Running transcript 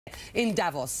In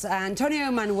Davos,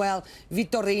 António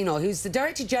Vitorino, who's the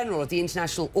Director General of the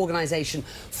International Organization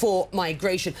for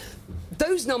Migration.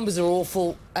 Those numbers are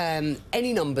awful.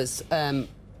 Any numbers are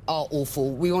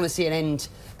awful. We want to see an end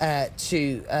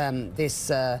to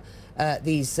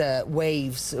these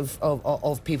waves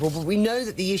of people, but we know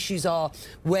that the issues are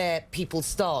where people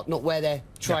start, not where they're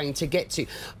trying to get to.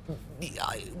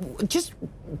 Just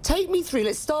take me through.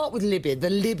 Let's start with Libya,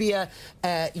 the Libya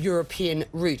European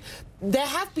route. There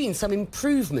have been some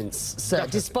improvements, sir,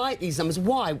 despite these numbers.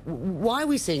 Why? Why are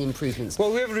we seeing improvements?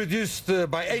 Well, we have reduced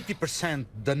by 80%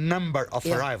 the number of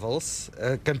arrivals,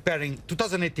 comparing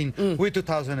 2018 with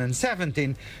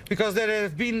 2017, because there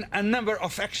have been a number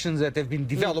of actions that have been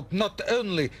developed not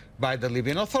only by the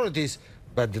Libyan authorities,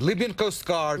 but the Libyan Coast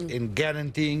Guard in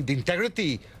guaranteeing the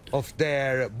integrity of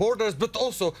their borders, but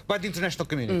also by the international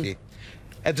community.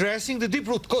 Addressing the deep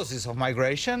root causes of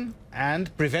migration and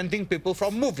preventing people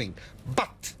from moving.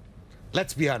 But,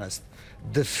 let's be honest,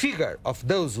 the figure of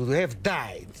those who have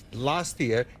died last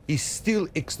year is still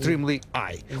extremely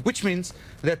high, which means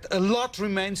that a lot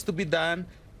remains to be done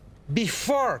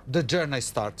before the journey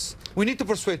starts. We need to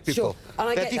persuade people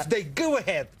that if they go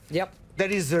ahead, there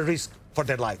is a risk for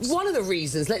their lives. One of the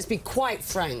reasons, let's be quite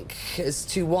frank, as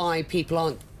to why people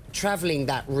aren't travelling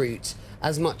that route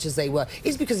as much as they were,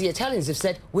 is because the Italians have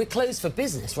said, we're closed for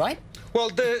business, right? Well,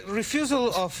 the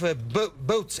refusal of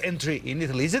boats entry in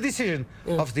Italy is a decision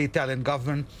of the Italian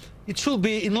government. It should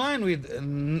be in line with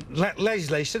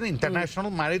legislation,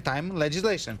 international maritime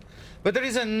legislation. But there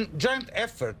is a joint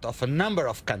effort of a number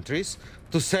of countries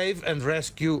to save and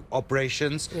rescue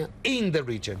operations in the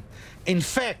region. In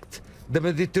fact, the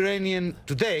Mediterranean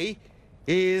today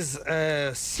is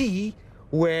a sea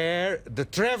where the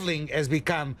traveling has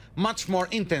become much more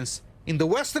intense in the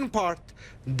western part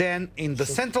than in the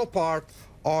central part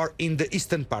or in the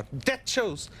eastern part. That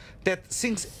shows that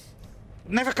things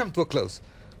never come to a close.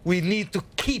 We need to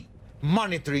keep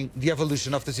monitoring the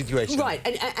evolution of the situation. Right,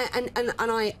 and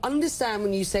I understand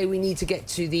when you say we need to get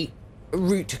to the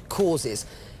root causes.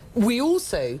 We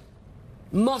also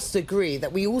must agree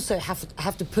that we also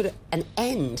have to put an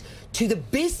end to the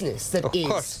business that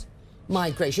is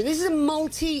migration. This is a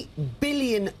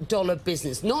multi-billion-dollar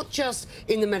business, not just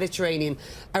in the Mediterranean,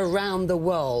 around the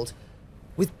world,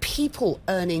 with people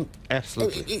earning...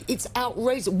 Absolutely. It's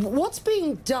outrageous. What's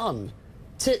being done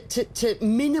to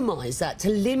minimise that, to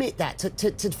limit that,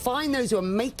 to find those who are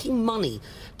making money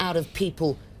out of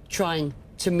people trying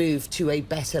to move to a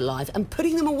better life and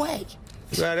putting them away?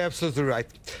 You are absolutely right.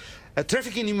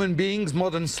 Trafficking human beings,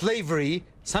 modern slavery,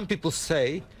 some people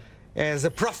say, as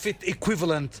a profit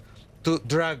equivalent to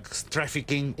drugs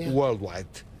trafficking worldwide.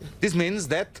 This means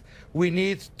that we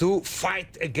need to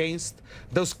fight against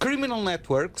those criminal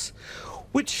networks,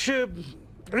 which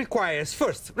requires,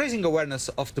 first, raising awareness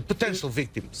of the potential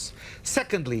victims.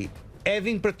 Secondly,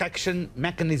 having protection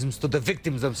mechanisms to the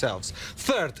victims themselves.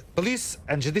 Third, police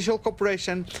and judicial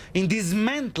cooperation in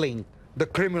dismantling the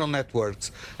criminal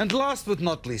networks. And last but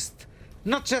not least,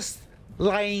 not just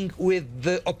lying with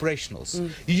the operationals.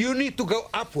 You need to go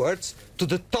upwards to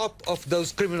the top of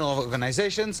those criminal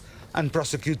organizations and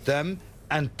prosecute them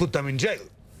and put them in jail.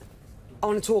 I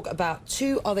want to talk about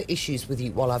two other issues with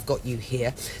you while I've got you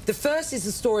here. The first is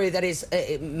a story that is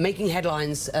making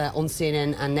headlines on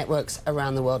CNN and networks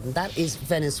around the world, and that is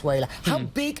Venezuela. How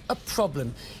big a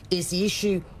problem is the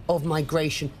issue of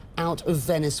migration out of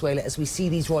Venezuela as we see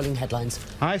these rolling headlines?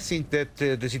 I think that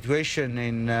the situation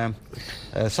in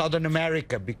Southern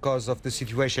America, because of the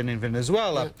situation in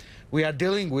Venezuela, we are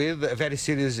dealing with a very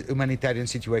serious humanitarian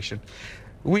situation.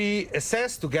 We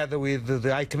assess, together with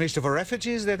the High Commissioner for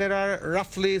Refugees, that there are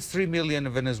roughly 3 million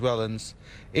Venezuelans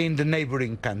in the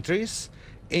neighboring countries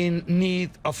in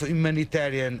need of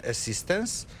humanitarian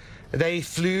assistance. They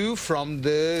flew from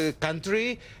the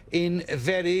country in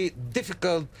very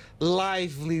difficult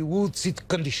livelihood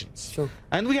conditions.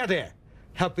 And we are there,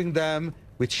 helping them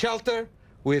with shelter,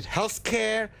 with health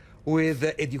care, with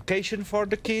education for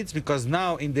the kids, because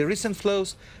now in the recent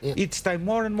flows, each time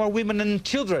more and more women and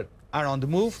children are on the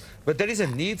move, but there is a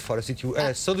need for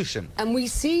a solution. And we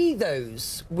see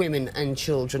those women and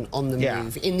children on the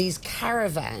move in these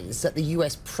caravans that the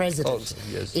US president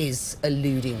is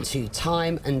alluding to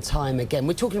time and time again.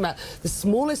 We're talking about the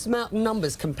smallest amount of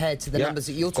numbers compared to the numbers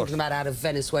that you're talking about out of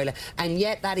Venezuela, and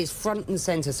yet that is front and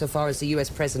centre so far as the US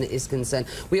president is concerned.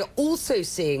 We are also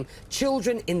seeing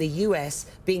children in the US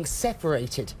being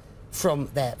separated from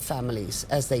their families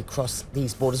as they cross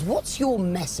these borders. What's your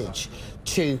message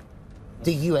to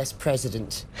the US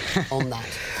president on that?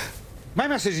 My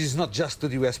message is not just to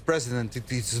the US president, it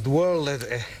is the world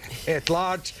at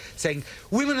large, saying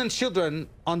women and children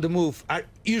on the move are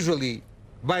usually,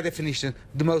 by definition,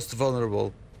 the most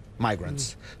vulnerable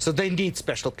migrants. So they need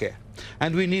special care.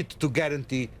 And we need to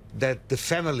guarantee that the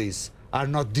families are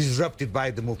not disrupted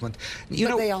by the movement. You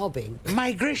know, they are being.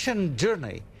 Migration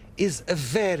journey is a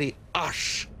very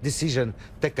harsh decision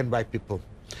taken by people.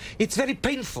 It's very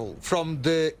painful from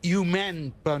the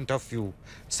human point of view.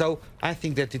 So I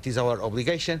think that it is our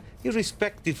obligation,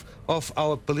 irrespective of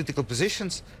our political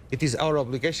positions, it is our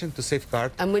obligation to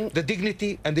safeguard the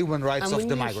dignity and the human rights of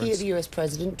the migrants. And when you hear the US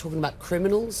president talking about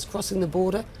criminals crossing the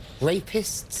border,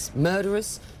 rapists,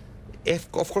 murderers,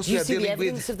 of course do you see the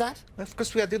evidence of that? Of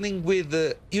course we are dealing with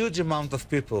a huge amount of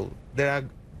people. There are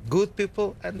good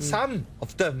people and some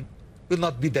of them will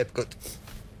not be that good.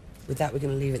 With that, we're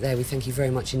going to leave it there. We thank you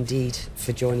very much indeed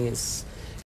for joining us.